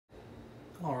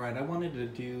Alright, I wanted to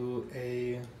do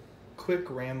a quick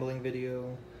rambling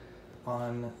video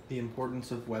on the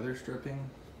importance of weather stripping.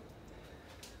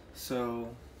 So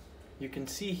you can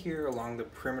see here along the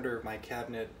perimeter of my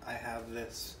cabinet I have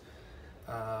this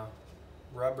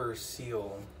rubber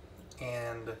seal,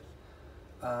 and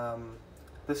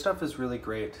this stuff is really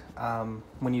great.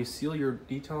 When you seal your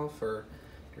detail for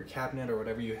your cabinet or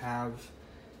whatever you have,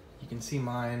 you can see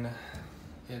mine,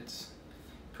 it's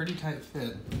pretty tight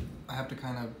fit. I have to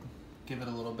kind of give it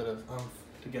a little bit of oomph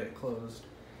to get it closed.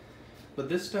 But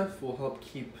this stuff will help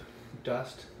keep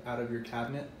dust out of your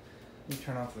cabinet. You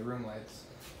turn off the room lights.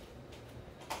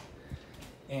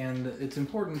 And it's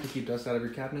important to keep dust out of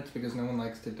your cabinets because no one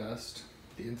likes to dust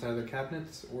the inside of their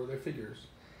cabinets or their figures.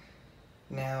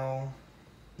 Now,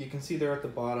 you can see there at the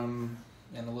bottom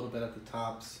and a little bit at the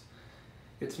tops.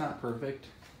 It's not perfect,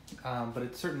 but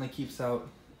it certainly keeps out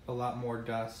a lot more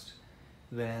dust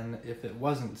than if it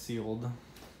wasn't sealed,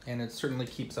 and it certainly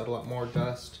keeps out a lot more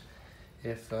dust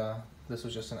if this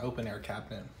was just an open air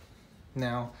cabinet.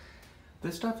 Now,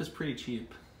 this stuff is pretty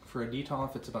cheap. For a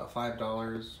Detolf, it's about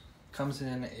 $5. Comes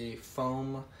in a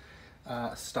foam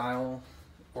style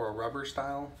or a rubber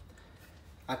style.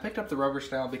 I picked up the rubber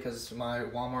style because my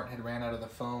Walmart had ran out of the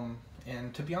foam,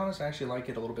 and to be honest, I actually like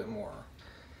it a little bit more.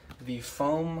 The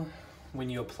foam, when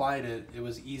you applied it, it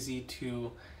was easy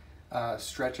to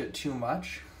stretch it too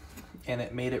much, and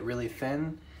it made it really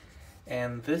thin.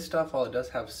 And this stuff, while it does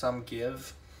have some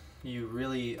give, you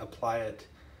really apply it,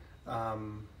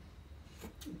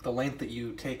 the length that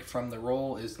you take from the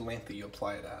roll is the length that you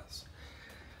apply it as.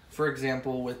 For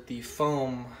example, with the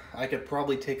foam, I could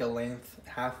probably take a length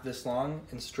half this long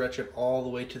and stretch it all the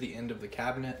way to the end of the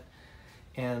cabinet.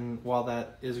 And while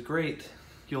that is great,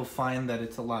 you'll find that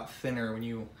it's a lot thinner when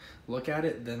you look at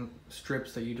it than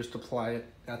strips that you just apply it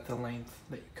at the length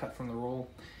that you cut from the roll.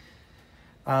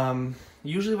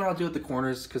 Usually what I'll do at the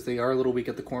corners, because they are a little weak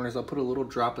at the corners, I'll put a little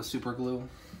drop of super glue,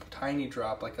 tiny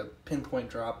drop, like a pinpoint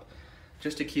drop,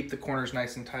 just to keep the corners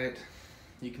nice and tight.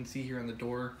 You can see here in the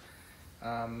door,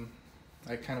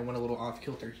 I kind of went a little off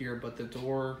kilter here, but the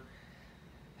door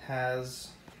has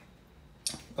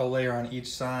a layer on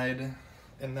each side,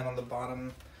 and then on the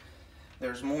bottom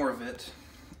there's more of it.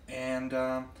 And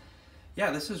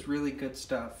yeah, this is really good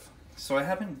stuff. So I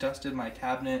haven't dusted my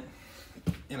cabinet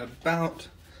in about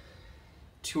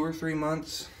 2 or 3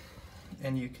 months,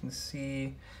 and you can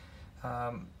see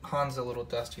Han's a little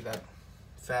dusty. That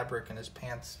fabric in his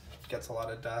pants gets a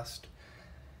lot of dust,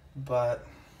 but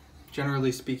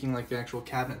generally speaking, like the actual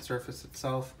cabinet surface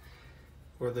itself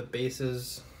or the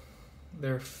bases,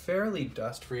 they're fairly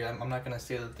dust free. I'm not going to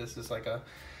say that this is like a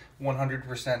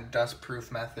 100% dust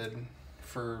proof method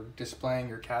for displaying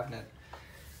your cabinet,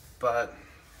 but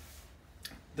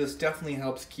this definitely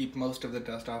helps keep most of the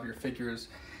dust off your figures.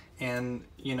 And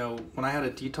you know, when I had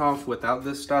a Detolf without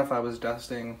this stuff, I was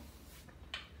dusting,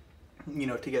 you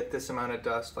know, to get this amount of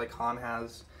dust like Han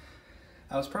has,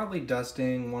 I was probably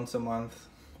dusting once a month,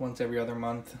 once every other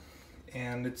month,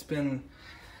 and it's been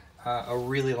a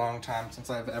really long time since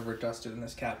I've ever dusted in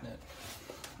this cabinet.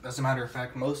 As a matter of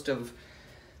fact, most of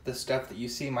the stuff that you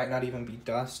see might not even be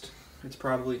dust. It's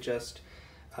probably just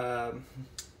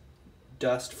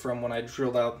dust from when I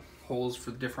drilled out holes for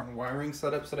the different wiring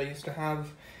setups that I used to have.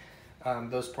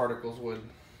 Those particles would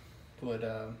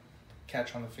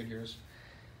catch on the figures.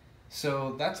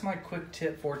 So that's my quick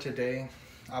tip for today.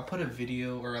 I'll put a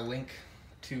video or a link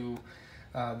to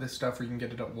this stuff where you can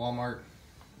get it at Walmart.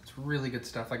 It's really good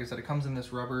stuff. Like I said, it comes in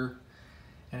this rubber,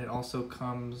 and it also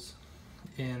comes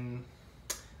in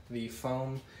the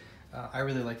foam. I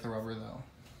really like the rubber though.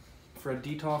 For a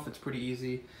Detolf, it's pretty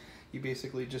easy. You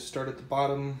basically just start at the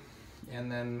bottom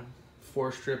and then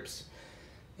 4 strips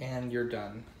and you're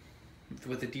done.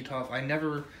 With the Detolf, I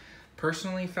never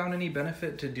personally found any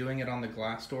benefit to doing it on the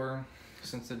glass door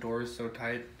since the door is so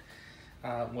tight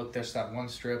with just that 1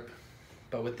 strip.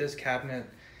 But with this cabinet,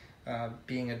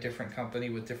 being a different company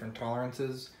with different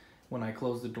tolerances, when I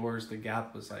closed the doors, the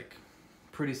gap was like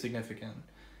pretty significant.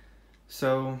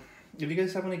 So if you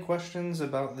guys have any questions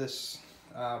about this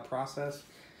process,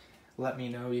 let me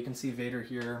know. You can see Vader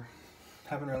here.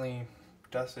 Haven't really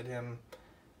dusted him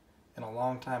in a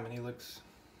long time, and he looks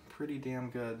pretty damn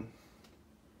good.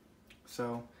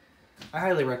 So I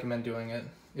highly recommend doing it.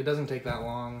 It doesn't take that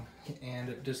long, and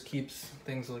it just keeps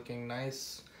things looking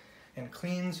nice and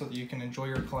clean so that you can enjoy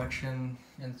your collection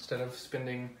instead of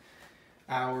spending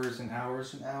hours and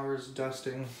hours and hours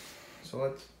dusting. So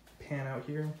let's pan out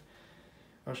here.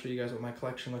 I'll show you guys what my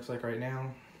collection looks like right now.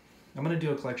 I'm going to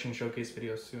do a collection showcase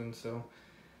video soon, so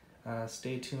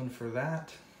stay tuned for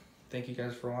that. Thank you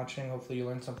guys for watching. Hopefully you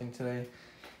learned something today,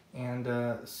 And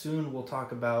soon we'll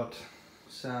talk about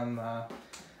some,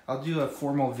 I'll do a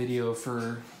formal video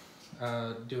for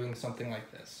doing something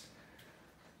like this.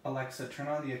 Alexa, turn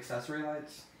on the accessory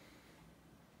lights.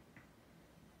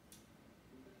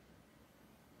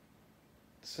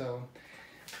 So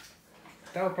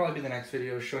that will probably be the next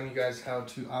video, showing you guys how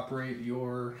to operate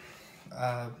your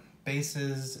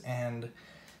bases and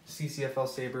CCFL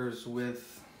sabers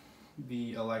with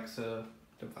the Alexa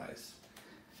device.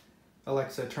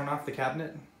 Alexa, turn off the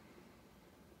cabinet.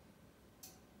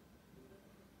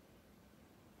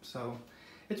 So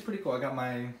it's pretty cool. I got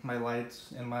my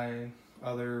lights and my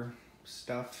other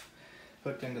stuff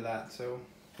hooked into that, so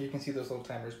you can see those little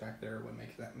timers back there,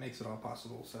 what makes it all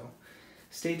possible. So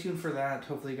stay tuned for that.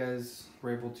 Hopefully you guys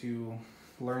were able to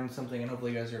learn something, and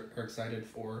hopefully you guys are excited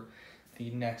for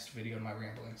the next video in my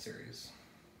rambling series.